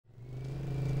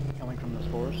from this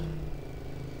forest?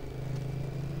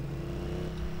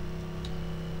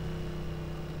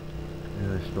 Yeah,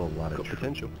 there's still a lot of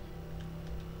potential.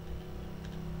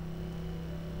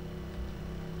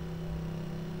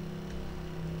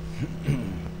 The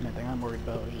main thing I'm worried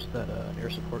about is just that air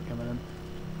support coming in.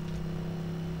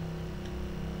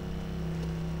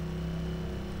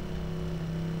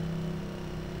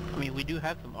 I mean, we do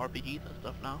have some RPGs and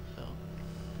stuff now, so...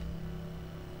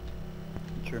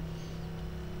 Sure.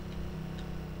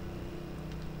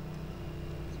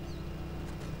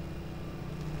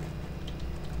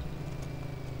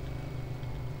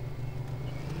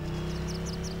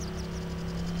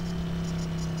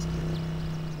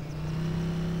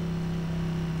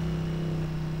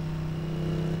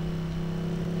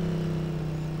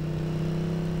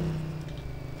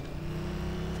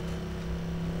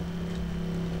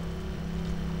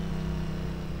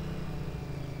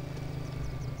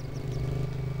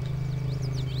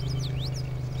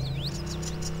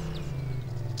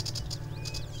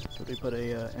 If we put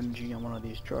a MG on one of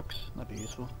these trucks, that'd be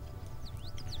useful.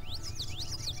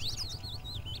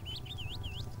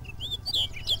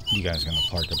 You guys gonna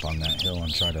park up on that hill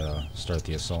and try to start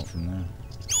the assault from there?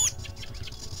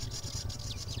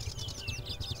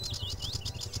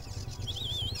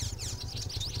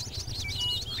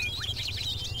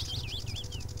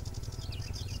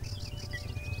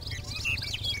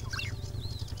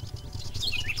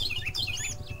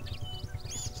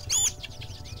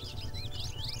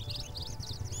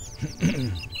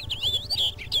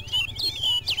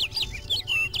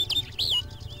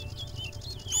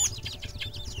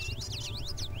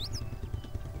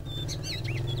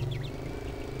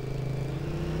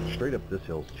 Straight up this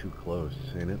hill's too close,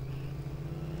 ain't it?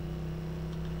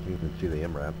 You can see the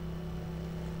MRAP.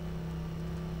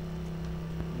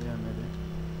 Yeah, maybe.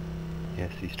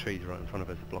 Yes, these trees right in front of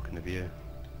us are blocking the view.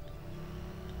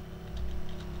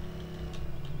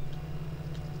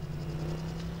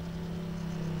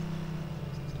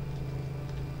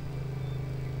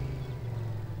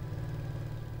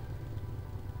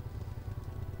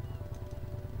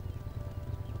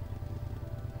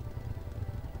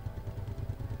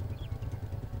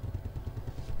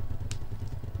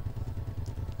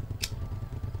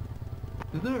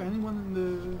 Is there anyone in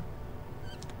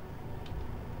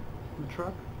the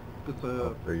truck?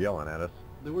 Because They're yelling at us.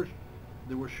 they were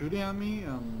shooting at me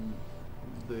and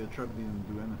the truck didn't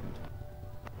do anything.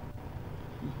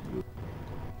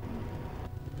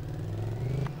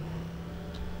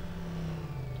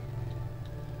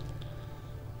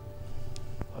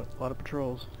 A lot of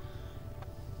patrols.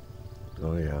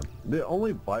 Oh yeah. The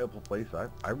only viable place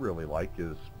I really like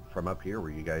is from up here where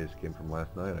you guys came from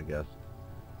last night, I guess.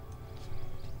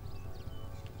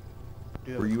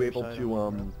 Were you able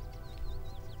to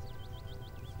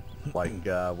like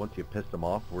once you pissed them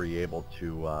off, were you able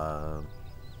to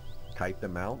kite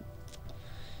them out?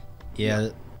 Yeah,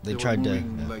 they tried to.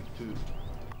 Moving, like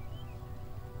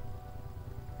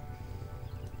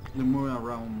they're moving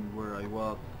around where I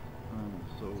was,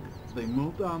 so they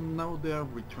moved. Now they are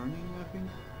returning, I think.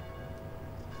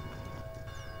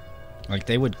 Like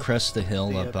they would crest the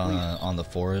hill Yeah, up on the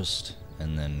forest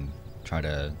and then try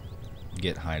to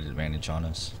get height advantage on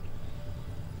us.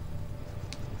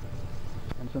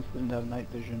 And since they didn't have night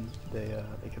vision, they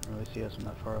couldn't really see us from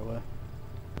that far away.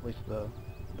 At least the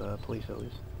police, at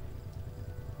least.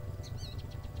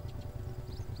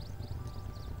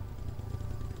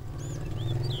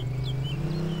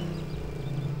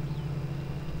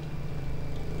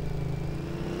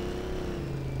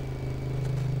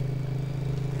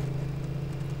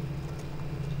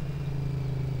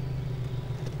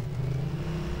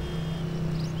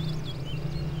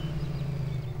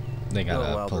 They got Oh, a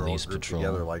wow, they're all police grouped patrol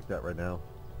together like that right now.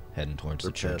 heading towards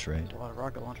They're the church, pissed. right? A lot of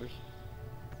rocket launchers.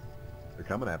 They're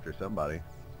coming after somebody.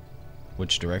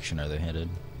 Which direction are they headed?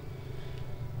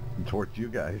 Towards you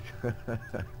guys.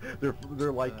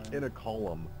 they're like in a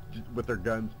column with their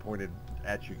guns pointed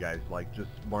at you guys, like just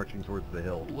marching towards the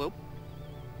hill. Whoop.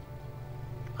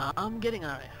 I'm getting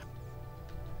a...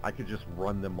 I could just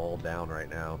run them all down right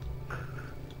now.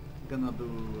 Gonna do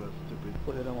a stupid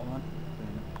Put it on one.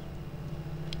 thing.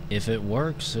 If it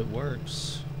works, it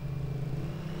works.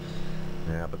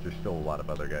 Yeah, but there's still a lot of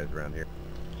other guys around here.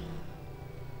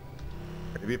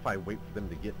 Maybe if I wait for them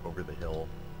to get over the hill.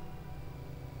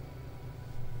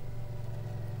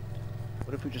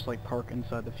 What if we just like park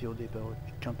inside the fuel depot,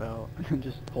 jump out, and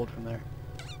just hold from there?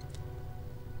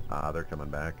 Ah, they're coming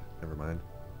back. Never mind.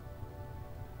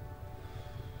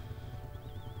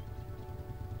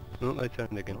 No, they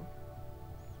turned again.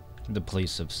 The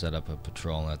police have set up a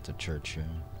patrol at the church here.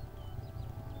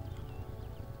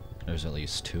 There's at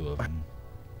least 2 of them.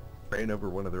 ran over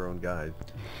one of their own guys.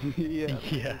 Yeah.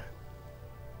 Yeah.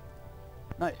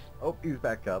 Nice. Oh, he's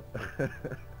back up.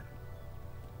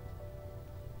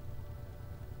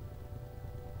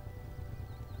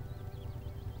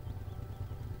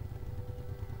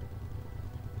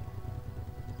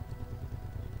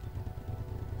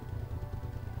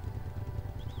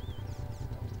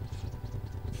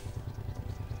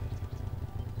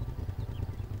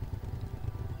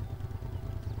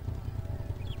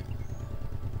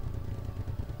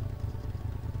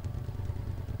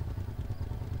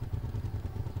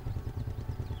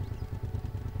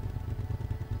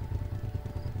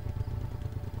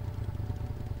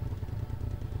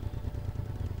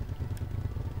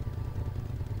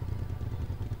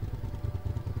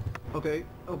 Okay,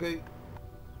 okay.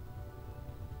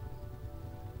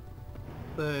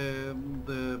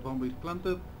 The bomb is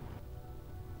planted.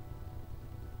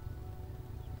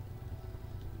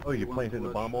 Oh, you want planted to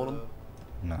the bomb watch, on them?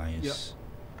 Nice.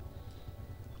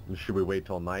 Should we wait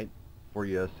till night before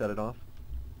you set it off?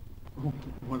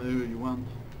 Whatever you want.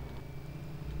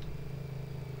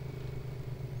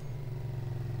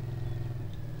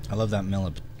 I love that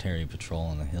military patrol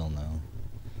on the hill now.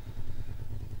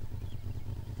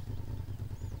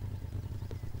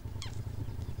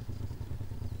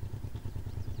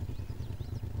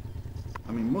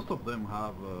 I mean, most of them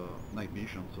have night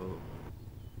vision, so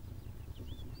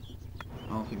I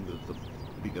don't think there's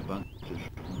a big advantage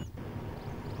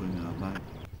doing it at night.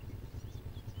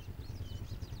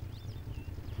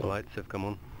 The lights have come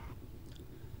on.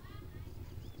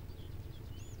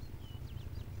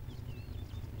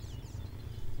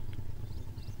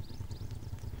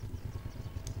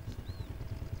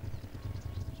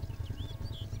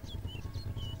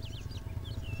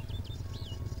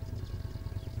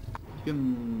 You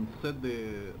can set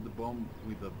the bomb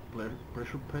with a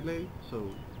pressure plate,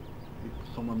 so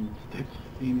if someone steps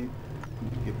in it,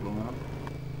 it get blown up.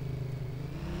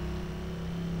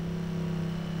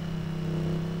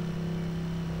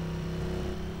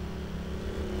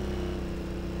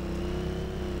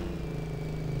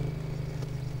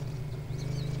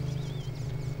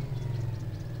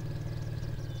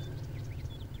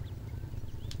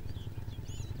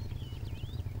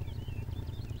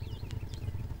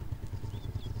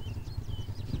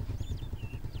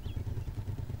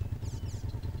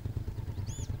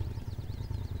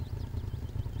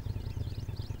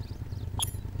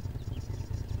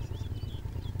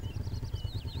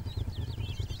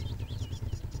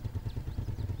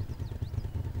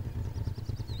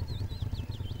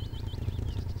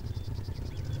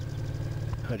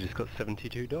 I just got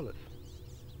 $72. Thank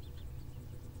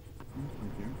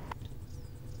you.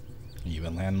 Are you a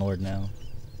landlord now?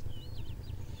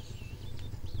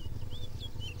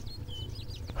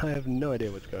 I have no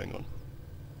idea what's going on.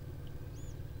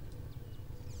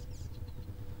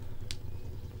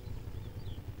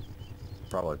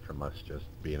 Probably from us just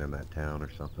being in that town or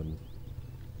something.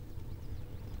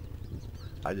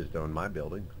 I just own my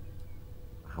building.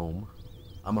 Home.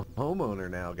 I'm a homeowner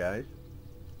now, guys.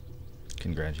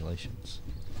 Congratulations.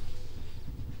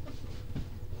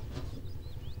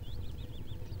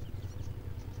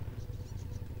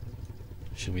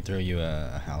 Should we throw you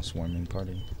a housewarming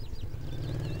party?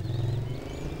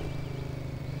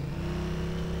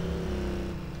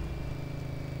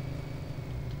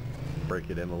 Break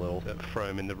it in a little. Throw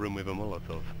him in the room with a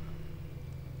Molotov.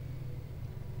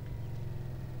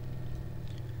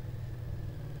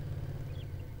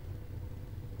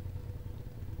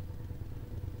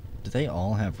 Do they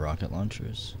all have rocket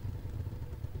launchers?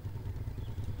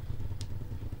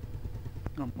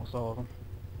 Almost all of them.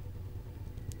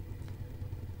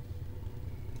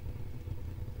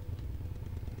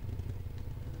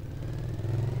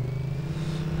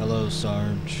 Hello,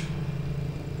 Sarge.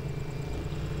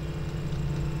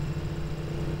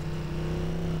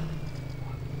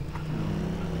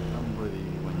 I'm ready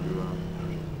when you are.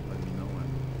 Just let me know when.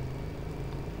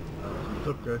 It's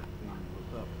okay.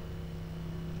 What's up?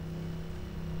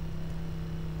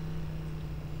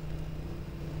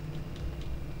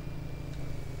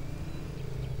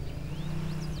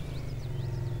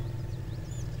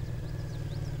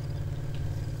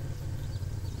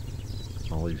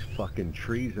 All these fucking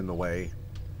trees in the way.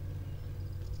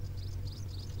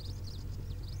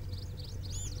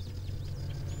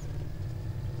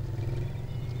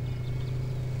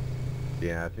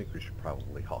 Yeah, I think we should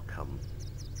probably all come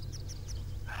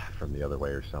from the other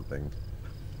way or something.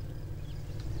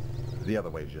 The other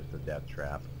way is just a death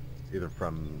trap, either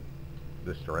from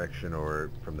this direction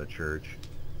or from the church.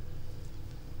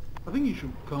 I think you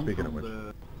should come Speaking from of which.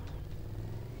 the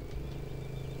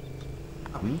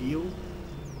up hill.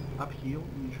 uphill.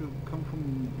 You should come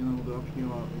from, you know, the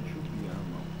uphill. It should be, I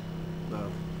don't know,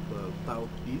 the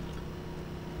southeast.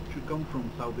 Should come from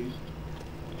southeast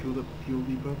to the fuel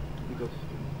depot because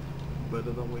it's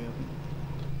better that way, I think.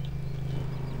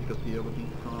 You can see everything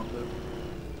from up there.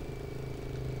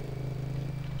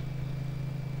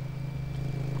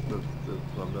 There's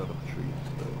a lot of trees,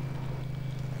 so.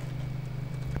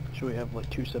 Should we have like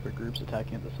 2 separate groups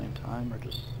attacking at the same time, or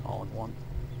just all in one?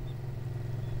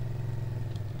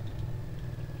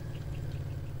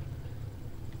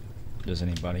 Does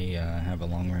anybody have a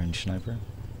long-range sniper?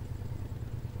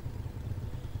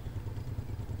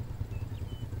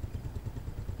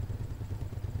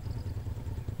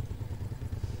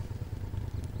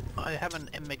 I have an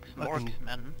MX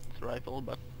Marksman rifle,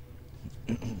 but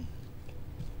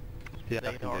Yeah,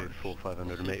 I They can are do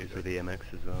 400-500 meters with the MX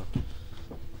as well.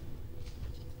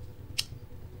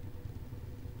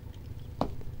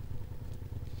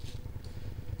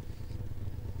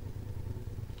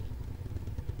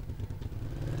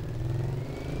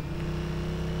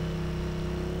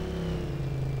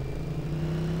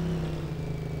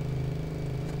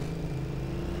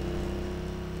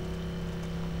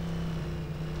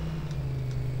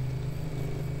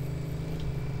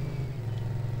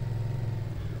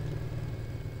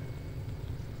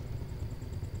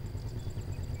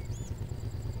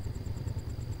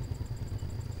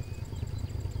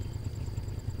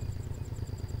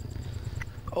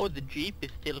 oh, the Jeep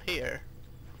is still here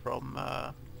from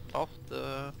last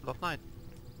night.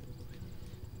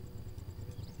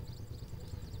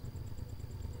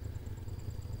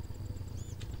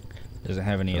 Does it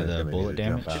have any of the Gonna need bullet to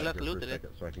jump damage? out Let's here for a loot it. second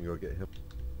so I can go get him.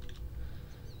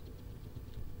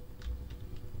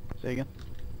 Say again?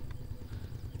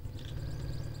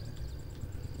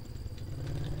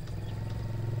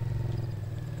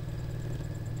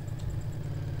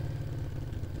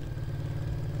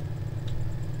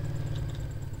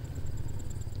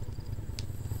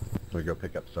 Let me go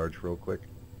pick up Sarge real quick.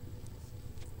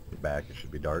 Get back, it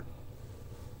should be dark.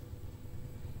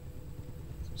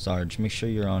 Sarge, make sure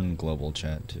you're on global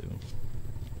chat too.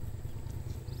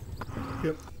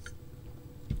 Yep.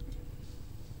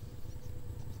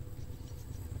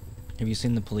 Have you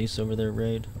seen the police over there,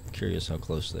 Raid? I'm curious how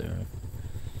close they are.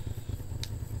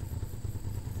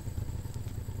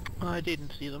 I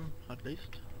didn't see them, at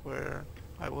least, where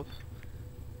I was.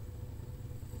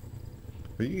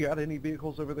 But you got any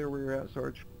vehicles over there where you're at,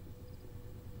 Sarge?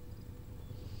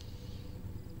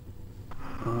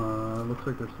 Looks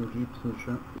like there's some jeeps and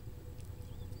shit.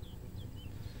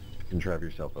 You can drive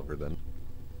yourself over then.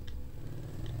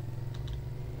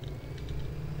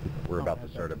 We're I'll about head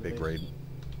to start a back to the big base. raid.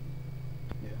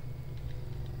 Yeah.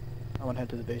 I want to head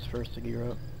to the base first to gear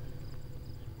up.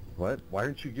 What? Why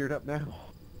aren't you geared up now?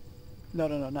 No,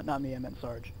 not me, I meant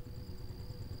Sarge.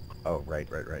 Oh, right.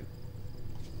 Good.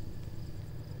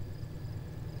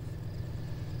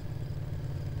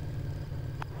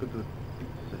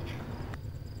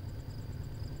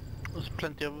 There's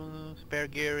plenty of spare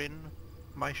gear in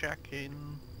my shack in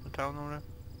the town over there.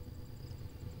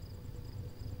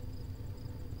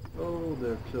 Oh,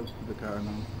 they're close to the car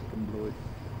now. I can blow it.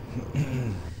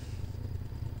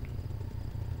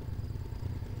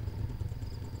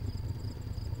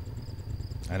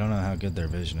 I don't know how good their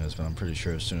vision is, but I'm pretty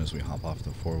sure as soon as we hop off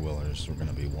the four-wheelers, we're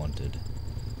gonna be wanted.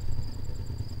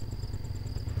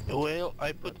 Well,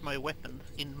 I put my weapons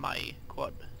in my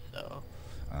quad, so...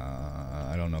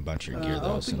 I don't know about your gear I though,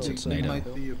 don't think since it's they NATO. might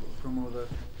see you from over there.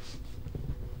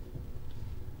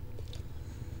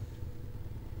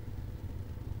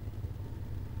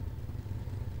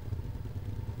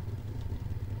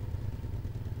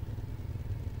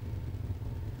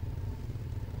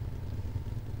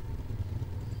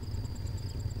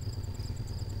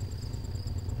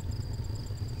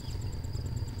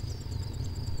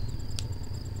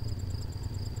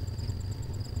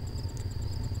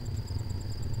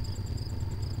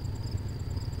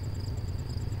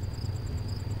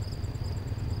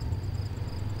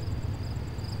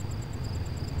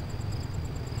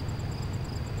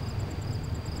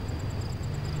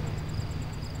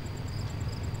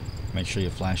 Make sure you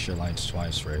flash your lights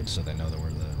twice, Raid, so they know that we're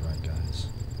the right guys.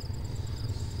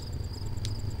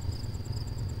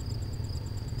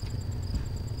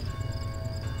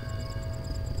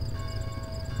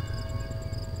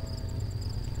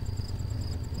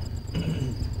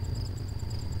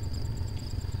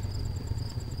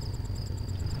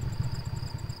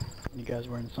 You guys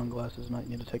wearing sunglasses might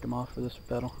need to take them off for this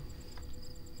battle.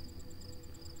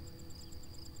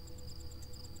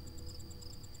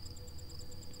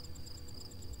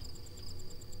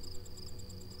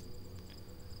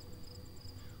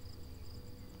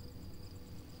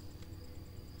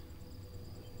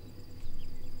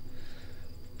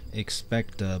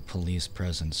 Expect a police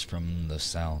presence from the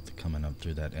south coming up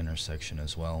through that intersection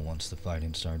as well. Once the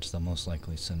fighting starts, they'll most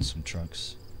likely send some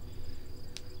trucks.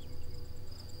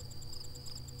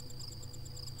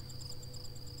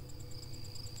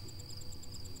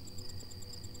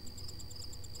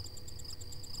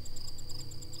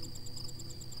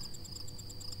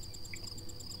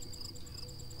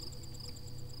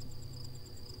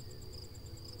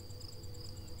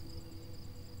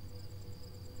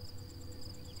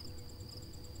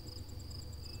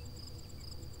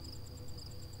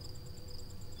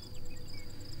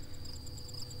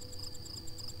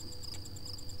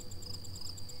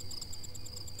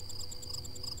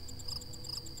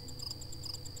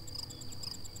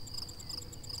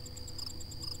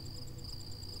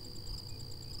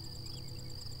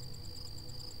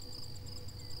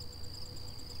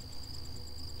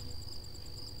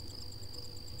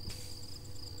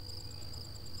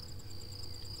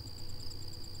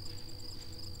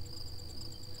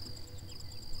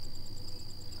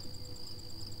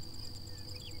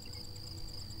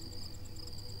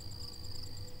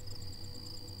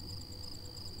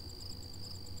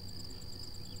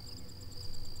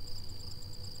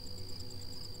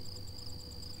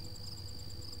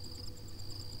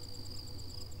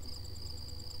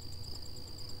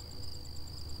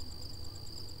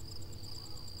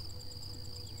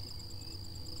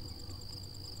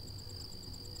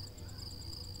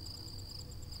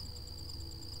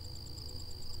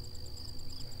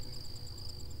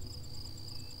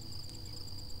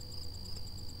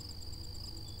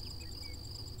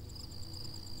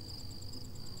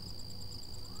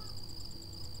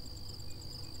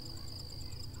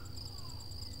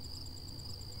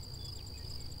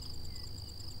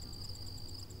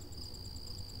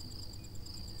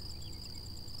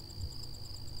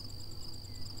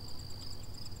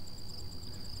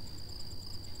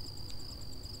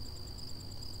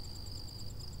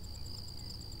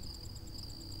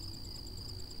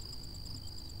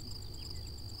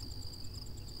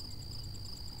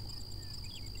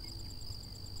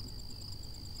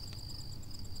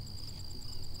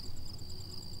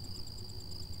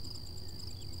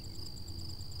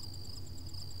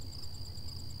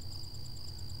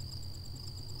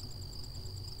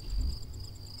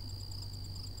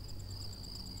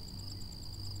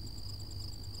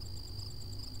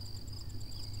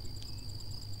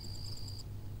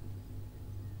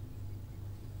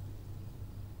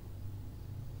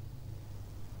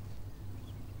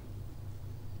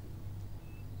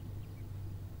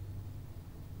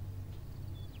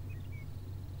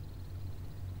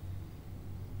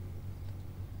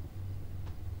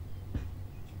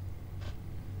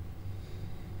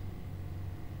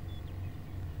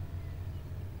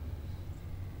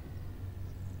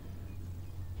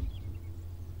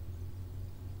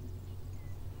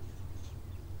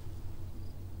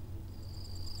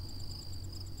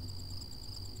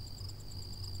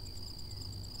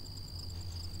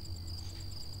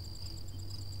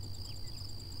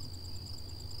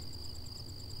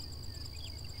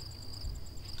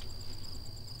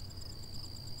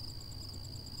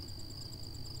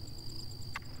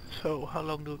 So, how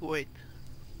long do we wait?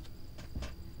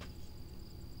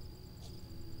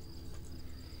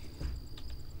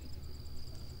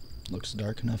 Looks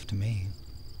dark enough to me.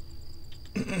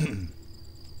 I'm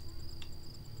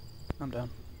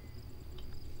down.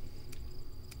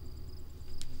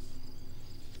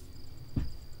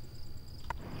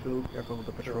 So, Careful with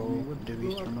the so patrol what due do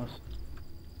east from us.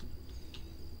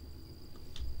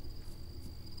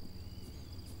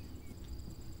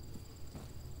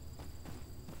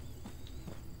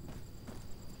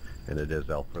 And it is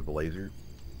out for the laser.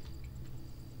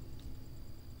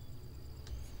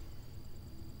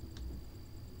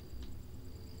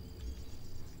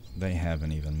 They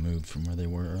haven't even moved from where they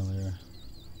were earlier.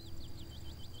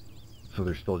 So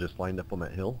they're still just lined up on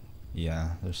that hill?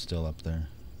 Yeah, they're still up there.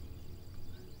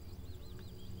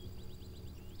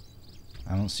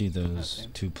 I don't see those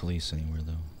two police anywhere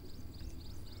though.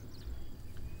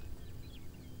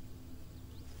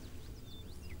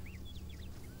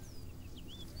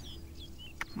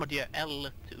 What do you L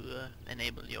to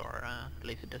enable your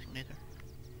laser designator?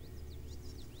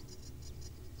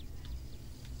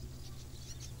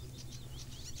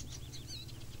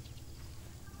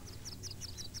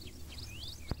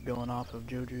 Going off of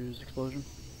Joju's explosion.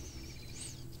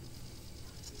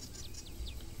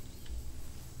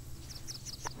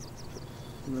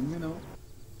 let me know.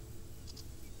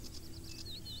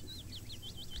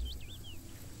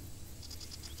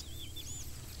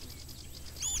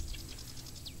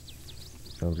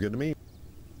 Sounds good to me.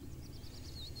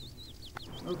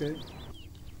 Okay.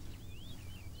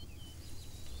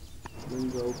 There you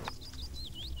go.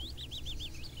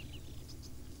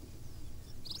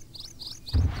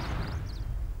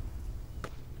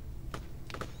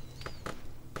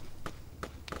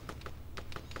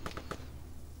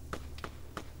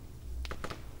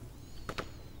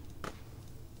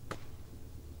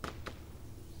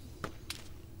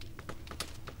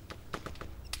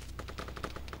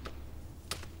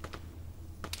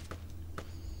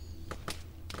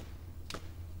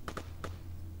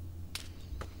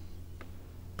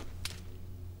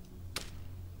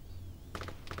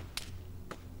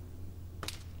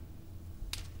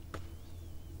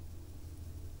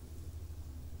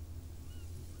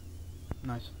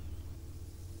 Nice.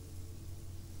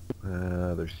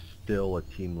 There's still a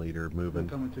team leader They're moving.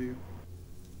 coming to you.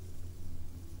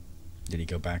 Did he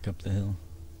go back up the hill?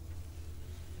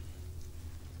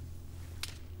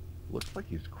 Looks like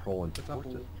he's crawling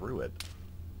towards us through it.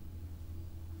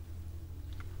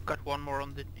 Got one more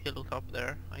on the hilltop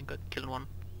there. I got killed one.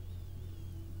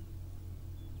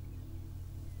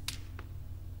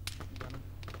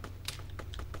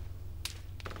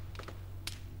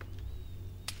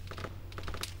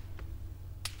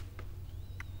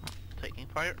 Taking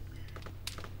fire.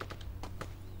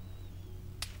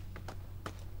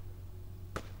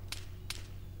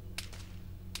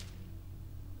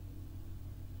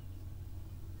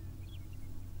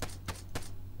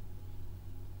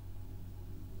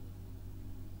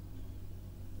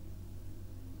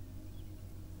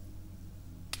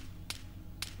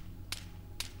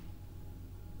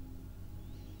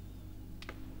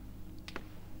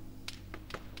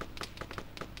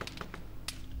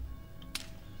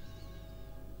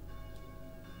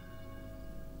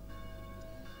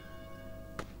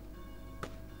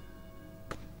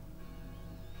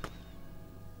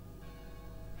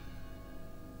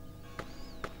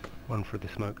 One for the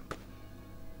smoke.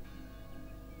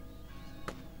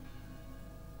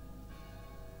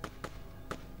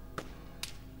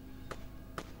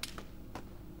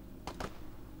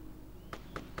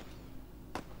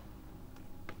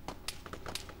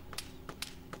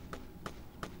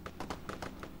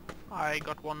 I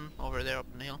got one over there up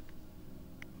the hill.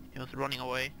 He was running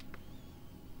away.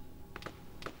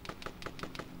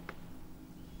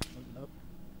 Moving up.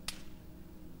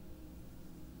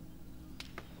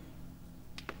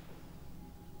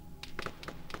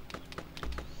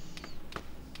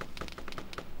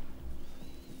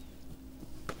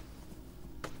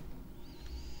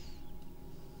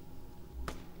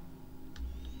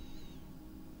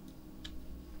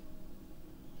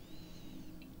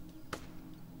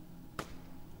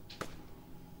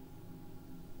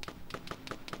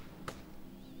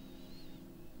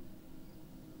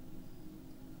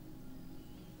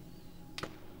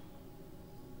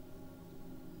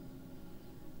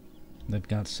 They've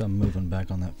got some moving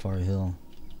back on that far hill.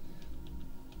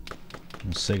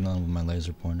 I'm signaling with my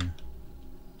laser pointer.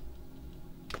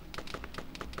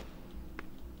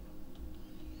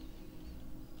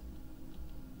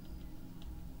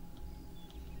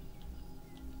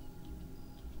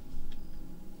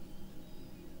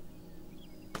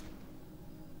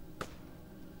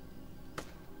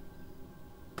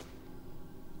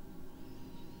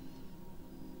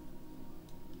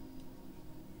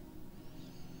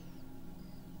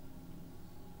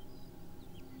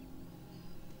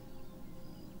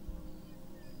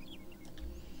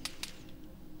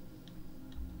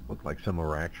 Looks like some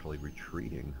are actually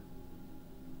retreating.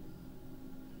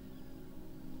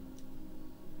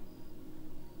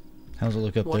 How's it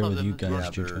look up One there of with you them is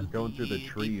guys, Yeah, they're Chucho? going through the The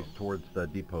trees depot. towards the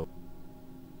depot.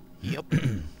 Yep.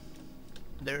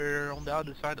 They're on the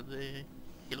other side of the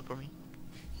hill for me.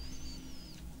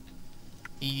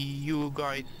 You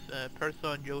guys,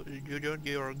 Persa and Jojo,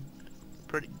 you're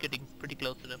getting pretty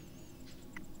close to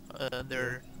them.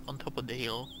 They're on top of the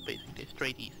hill, basically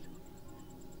straight east.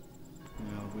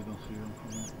 Yeah, we don't see them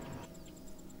from here.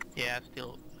 Yeah,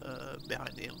 still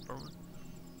behind the hill from.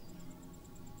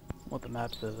 What the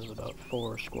map says is about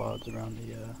 4 squads around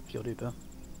the fuel depot.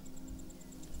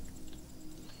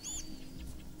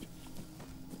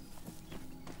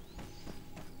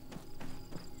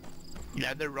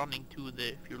 Yeah, they're running to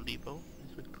the fuel depot.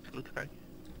 That's what it looks like.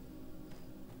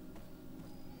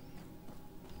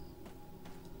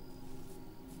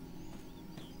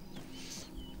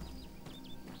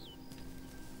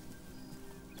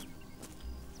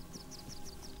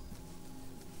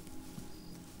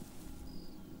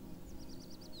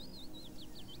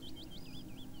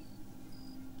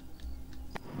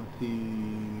 I see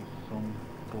some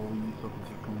police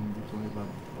officers coming this way, but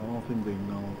I don't think they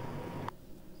know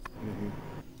we're here.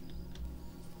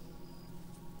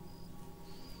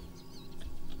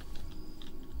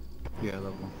 Yeah,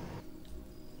 that one.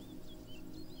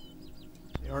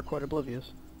 They are quite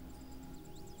oblivious.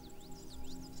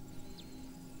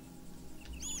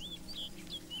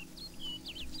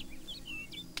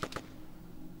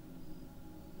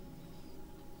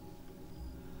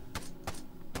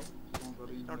 Someone got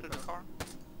in my Started the car. car.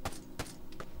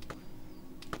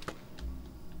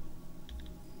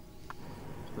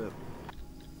 Step.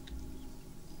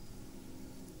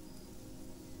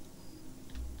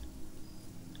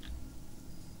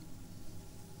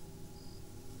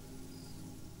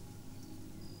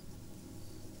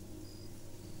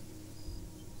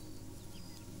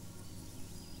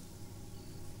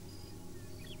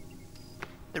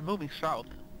 They're moving south.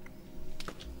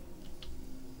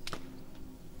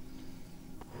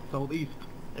 Southeast.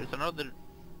 There's another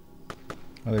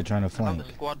Are they trying to flank?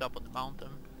 squad up on the mountain.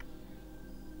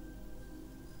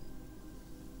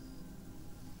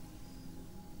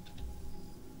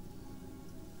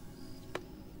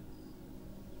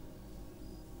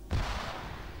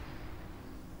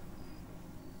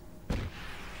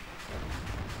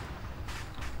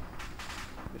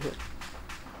 Good hit.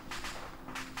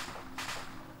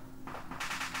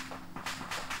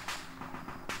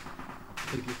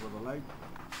 Thank you for the light.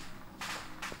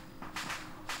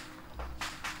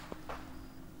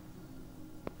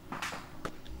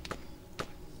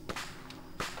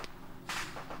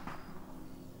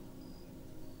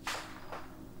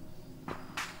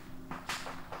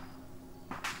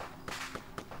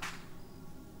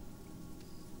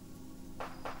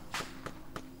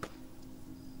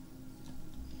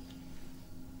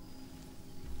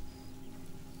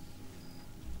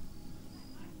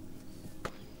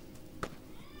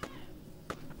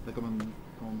 They're coming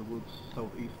from the woods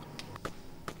southeast.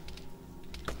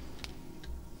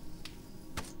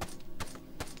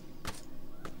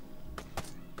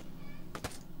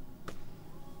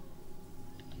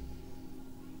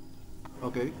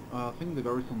 Okay, I think the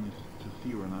garrison is to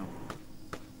 0 now.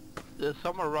 There's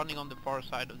some are running on the far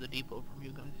side of the depot from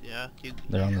you guys. Yeah,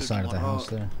 They're on the shooting side of the one. house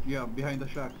there. Yeah, behind the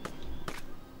shack.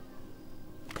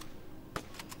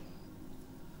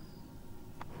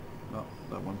 No,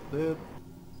 that one's dead.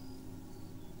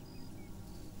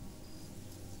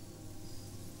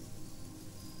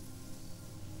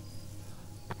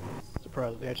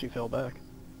 Surprised they actually fell back.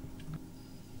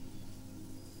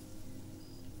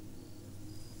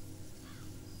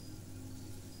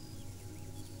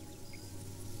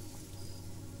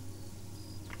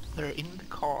 They're in the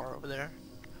car over there.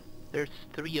 There's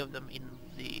 3 of them in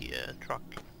the truck.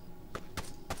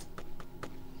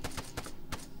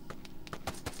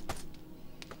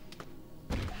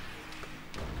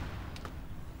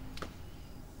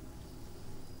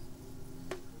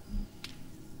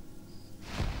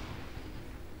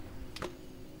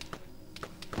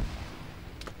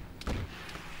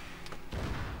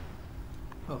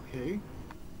 Okay.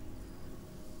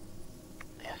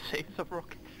 Yeah, save some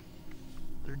rockets.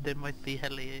 They might be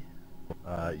heli.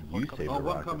 You saved Oh, a one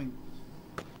rocket. coming.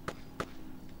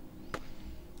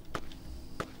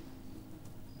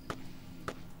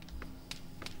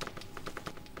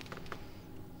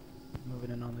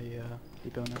 Moving in on the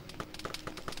depot now.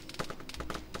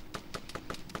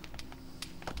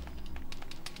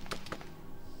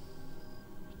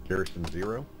 Garrison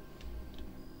 0.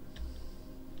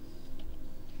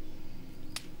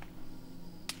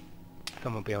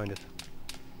 Someone behind us.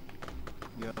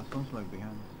 Yeah, sounds like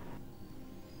behind us.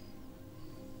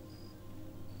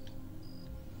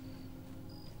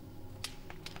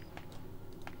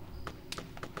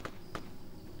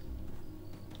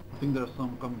 I think there's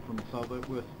some coming from the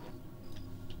southwest.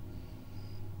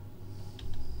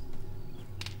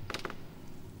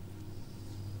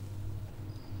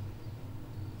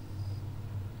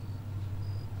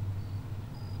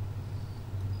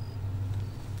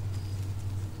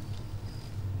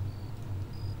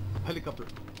 Helicopter.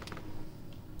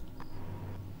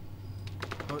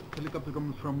 Helicopter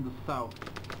comes from the south.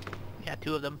 Yeah,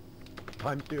 2 of them.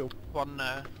 Times 2. One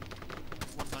gunship.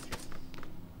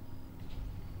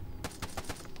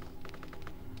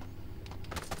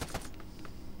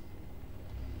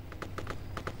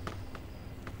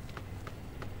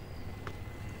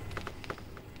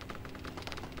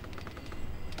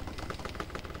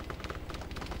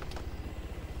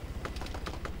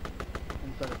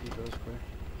 Inside of depot is clear.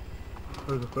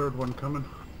 There's a third one coming.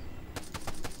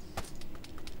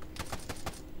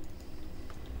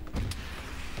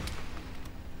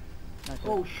 Nice hit.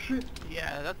 Oh shit!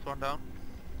 Yeah, that's one down.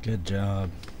 Good job.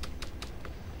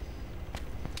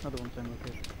 Another one same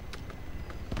location.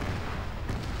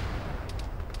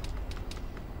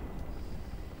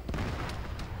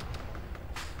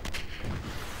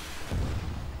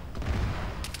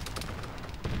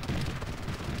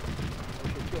 Oh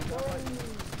shit,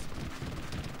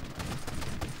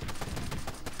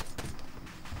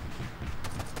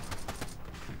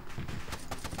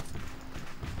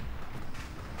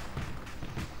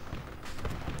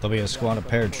 There'll be a squad of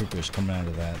paratroopers coming out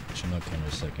of that Chinook in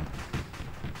a second.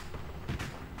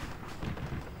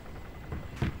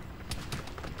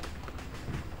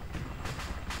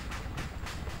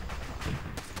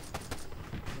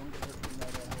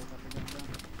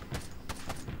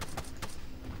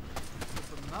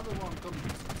 Another one coming.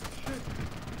 Shit.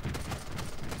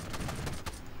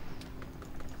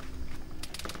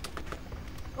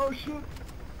 Oh shit.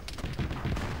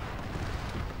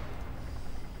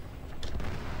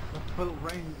 That fell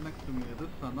rain next to me. This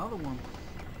is another one.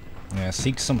 Yeah,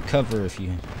 seek some cover if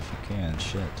you can.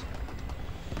 Shit.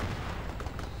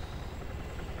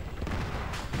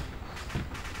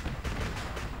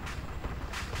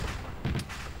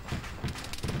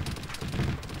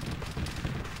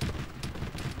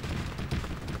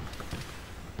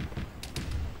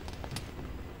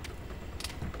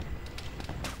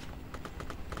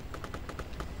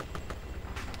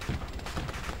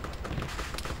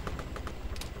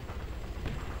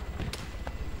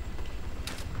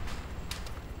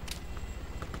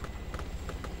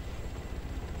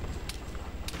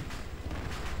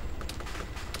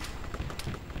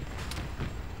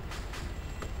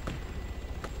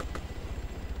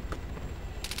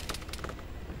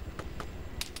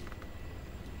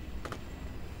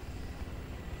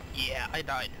 Yeah, I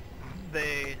died.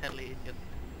 The heli just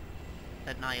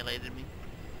annihilated me.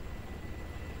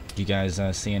 Do you guys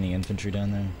see any infantry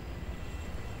down there?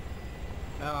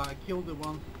 I killed the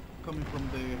ones coming from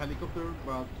the helicopter,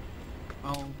 but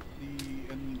I don't see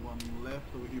anyone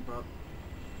left over here, but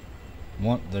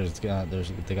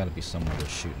They gotta be somewhere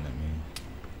that's shooting at me.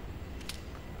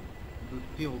 there's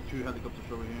still 2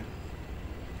 helicopters over here.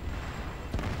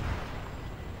 I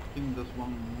think there's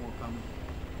one more coming.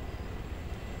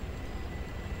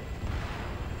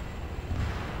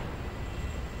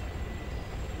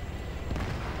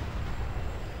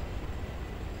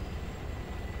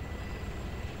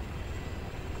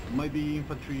 Maybe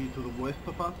infantry to the west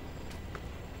of us.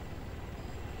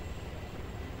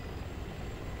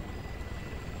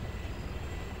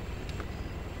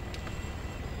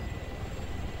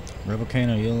 Rebel Kane,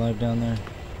 are you alive down there?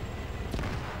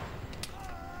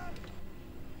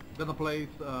 Gonna place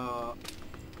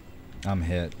I'm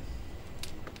hit.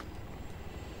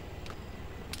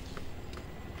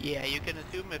 Yeah, you can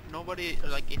assume if nobody,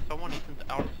 like if someone isn't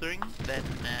answering, then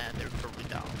they're probably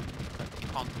down. But you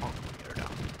can't talk when you're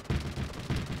down.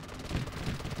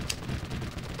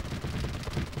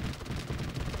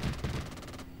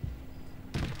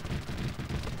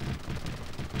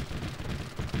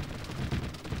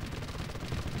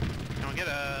 Can we get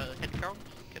a head count?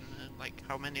 Can like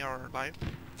how many are alive?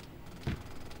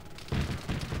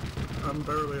 I'm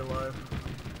barely alive.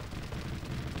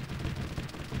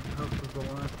 House is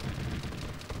alive.